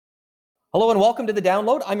Hello and welcome to the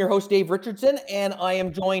Download. I'm your host, Dave Richardson, and I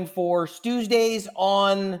am joined for Tuesdays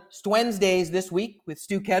on Wednesdays this week with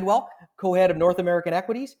Stu Kedwell, co-head of North American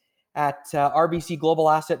Equities at RBC Global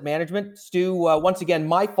Asset Management. Stu, once again,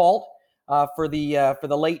 my fault for the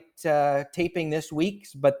late taping this week,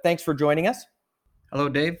 but thanks for joining us. Hello,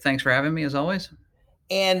 Dave. Thanks for having me, as always.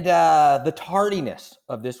 And the tardiness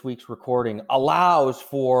of this week's recording allows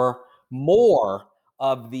for more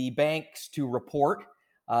of the banks to report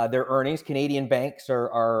their earnings. Canadian banks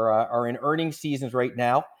are in earnings seasons right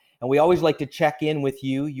now, and we always like to check in with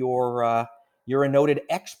you. You're a noted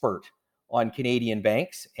expert on Canadian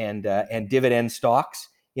banks and dividend stocks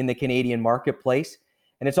in the Canadian marketplace,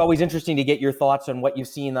 and it's always interesting to get your thoughts on what you've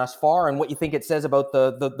seen thus far and what you think it says about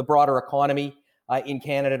the broader economy in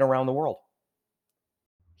Canada and around the world.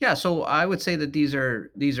 Yeah, so I would say that these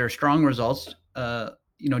are strong results.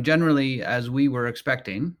 Generally as we were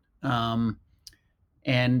expecting.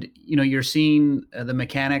 And you're seeing the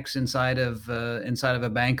mechanics inside of a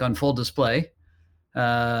bank on full display.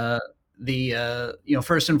 First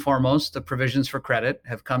and foremost, the provisions for credit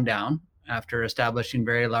have come down after establishing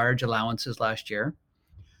very large allowances last year.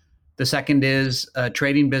 The second is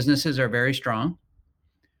trading businesses are very strong.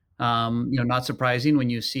 Not surprising when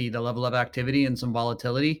you see the level of activity and some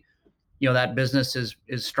volatility. That business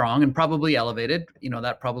is strong and probably elevated.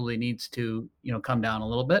 That probably needs to come down a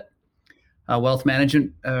little bit. Wealth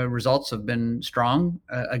management results have been strong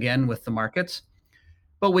again with the markets,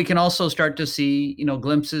 but we can also start to see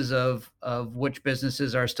glimpses of which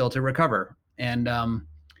businesses are still to recover. And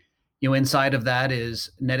inside of that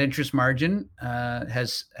is net interest margin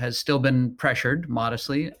has still been pressured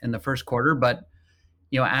modestly in the first quarter, but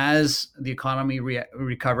as the economy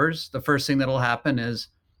recovers, the first thing that will happen is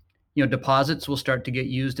deposits will start to get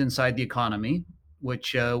used inside the economy,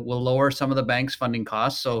 which will lower some of the bank's funding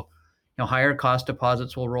costs. So higher cost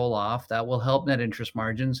deposits will roll off. That will help net interest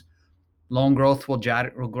margins. Loan growth will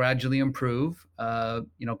gradually improve.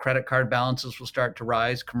 Credit card balances will start to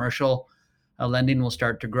rise. Commercial lending will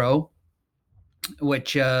start to grow,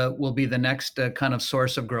 which will be the next kind of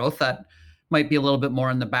source of growth. That might be a little bit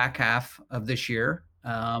more in the back half of this year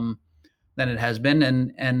than it has been.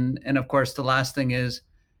 And of course, the last thing is,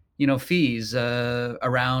 fees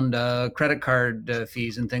around credit card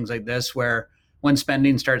fees and things like this, where when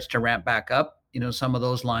spending starts to ramp back up, some of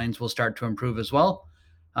those lines will start to improve as well.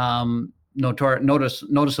 Noticeably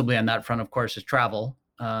on that front, of course, is travel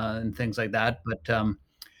and things like that. But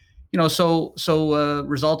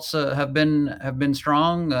results have been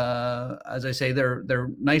strong. As I say, they're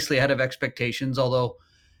nicely ahead of expectations. Although,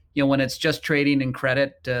 when it's just trading and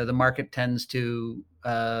credit, the market tends to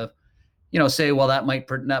say, well, that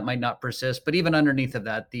might not persist. But even underneath of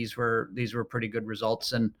that, these were pretty good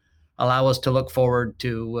results and allow us to look forward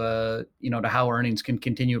to to how earnings can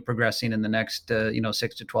continue progressing in the next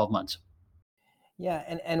 6 to 12 months.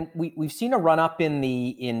 Yeah, and we've seen a run up in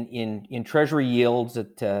the Treasury yields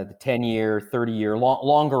at the 10-year, 30-year,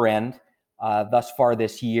 longer end thus far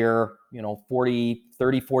this year. 40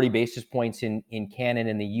 basis points in Canada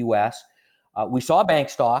and the U.S. We saw bank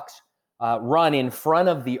stocks run in front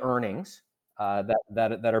of the earnings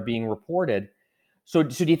that are being reported. So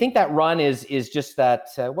do you think that run is just that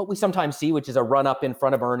what we sometimes see, which is a run up in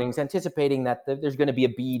front of earnings, anticipating that there's going to be a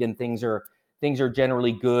beat and things are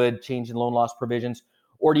generally good, change in loan loss provisions?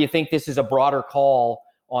 Or do you think this is a broader call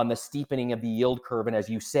on the steepening of the yield curve and, as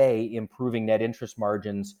you say, improving net interest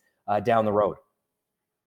margins down the road?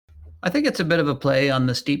 I think it's a bit of a play on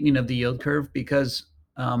the steepening of the yield curve because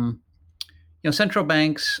central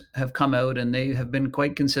banks have come out and they have been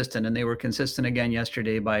quite consistent, and they were consistent again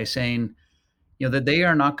yesterday by saying that they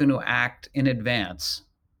are not going to act in advance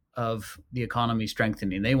of the economy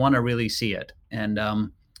strengthening. They want to really see it. And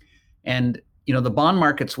the bond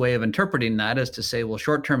market's way of interpreting that is to say, well,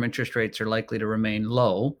 short-term interest rates are likely to remain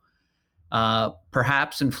low.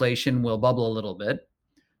 Perhaps inflation will bubble a little bit.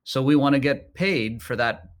 So we want to get paid for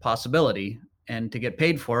that possibility. And to get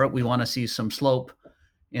paid for it, we want to see some slope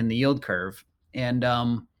in the yield curve. And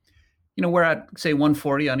we're at, say,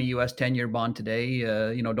 140 on a U.S. 10-year bond today.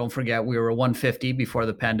 Don't forget we were 150 before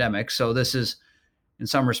the pandemic. So this is, in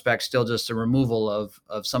some respects, still just a removal of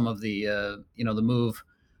some of the, the move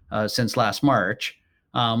since last March.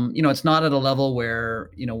 It's not at a level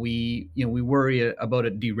where, we worry about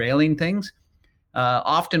it derailing things.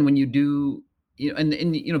 Often when you do,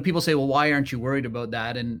 and people say, well, why aren't you worried about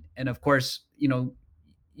that? And of course, you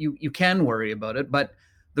can worry about it, but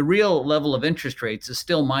the real level of interest rates is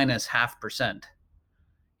still minus 0.5%.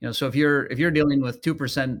 So if you're dealing with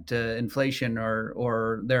 2% inflation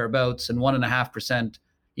or thereabouts, and 1.5%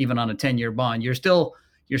 even on a 10-year bond, you're still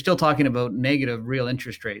you're still talking about negative real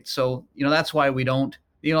interest rates. So, that's why we don't,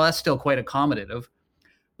 that's still quite accommodative.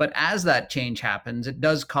 But as that change happens, it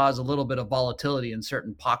does cause a little bit of volatility in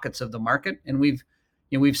certain pockets of the market. And we've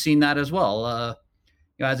seen that as well.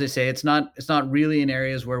 As I say, it's not really in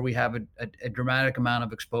areas where we have a dramatic amount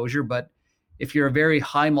of exposure, but if you're a very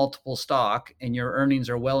high multiple stock and your earnings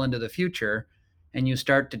are well into the future and you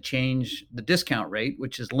start to change the discount rate,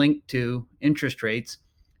 which is linked to interest rates,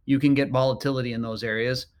 you can get volatility in those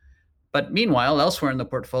areas. But meanwhile, elsewhere in the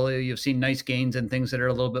portfolio, you've seen nice gains in things that are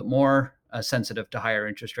a little bit more sensitive to higher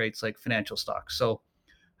interest rates, like financial stocks. So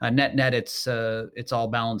net, it's all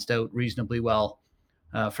balanced out reasonably well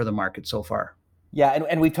for the market so far. Yeah,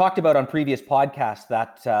 and we've talked about on previous podcasts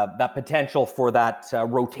that potential for that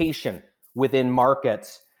rotation within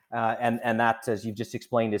markets, and that, as you've just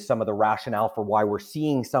explained, is some of the rationale for why we're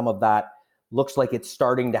seeing some of that. Looks like it's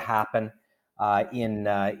starting to happen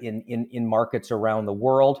in markets around the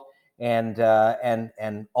world,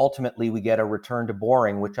 and ultimately we get a return to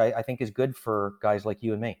boring, which I think is good for guys like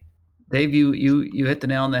you and me. Dave, you hit the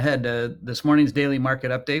nail on the head. This morning's daily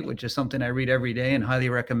market update, which is something I read every day and highly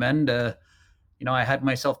recommend. I had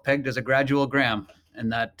myself pegged as a gradual Graham in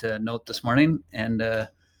that note this morning, and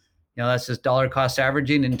that's just dollar cost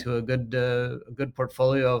averaging into a good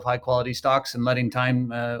portfolio of high quality stocks and letting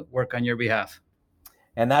time work on your behalf.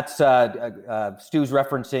 And that's Stu's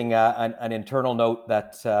referencing an internal note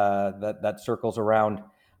that circles around,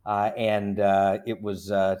 and it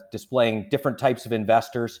was displaying different types of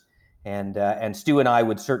investors, and Stu and I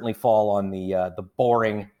would certainly fall on the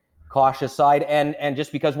boring, cautious side, and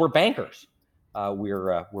just because we're bankers.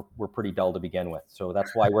 We're pretty dull to begin with, so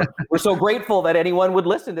that's why we're so grateful that anyone would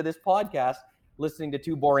listen to this podcast, listening to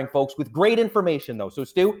two boring folks with great information, though. So,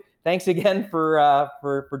 Stu, thanks again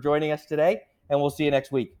for joining us today, and we'll see you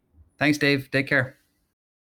next week. Thanks, Dave. Take care.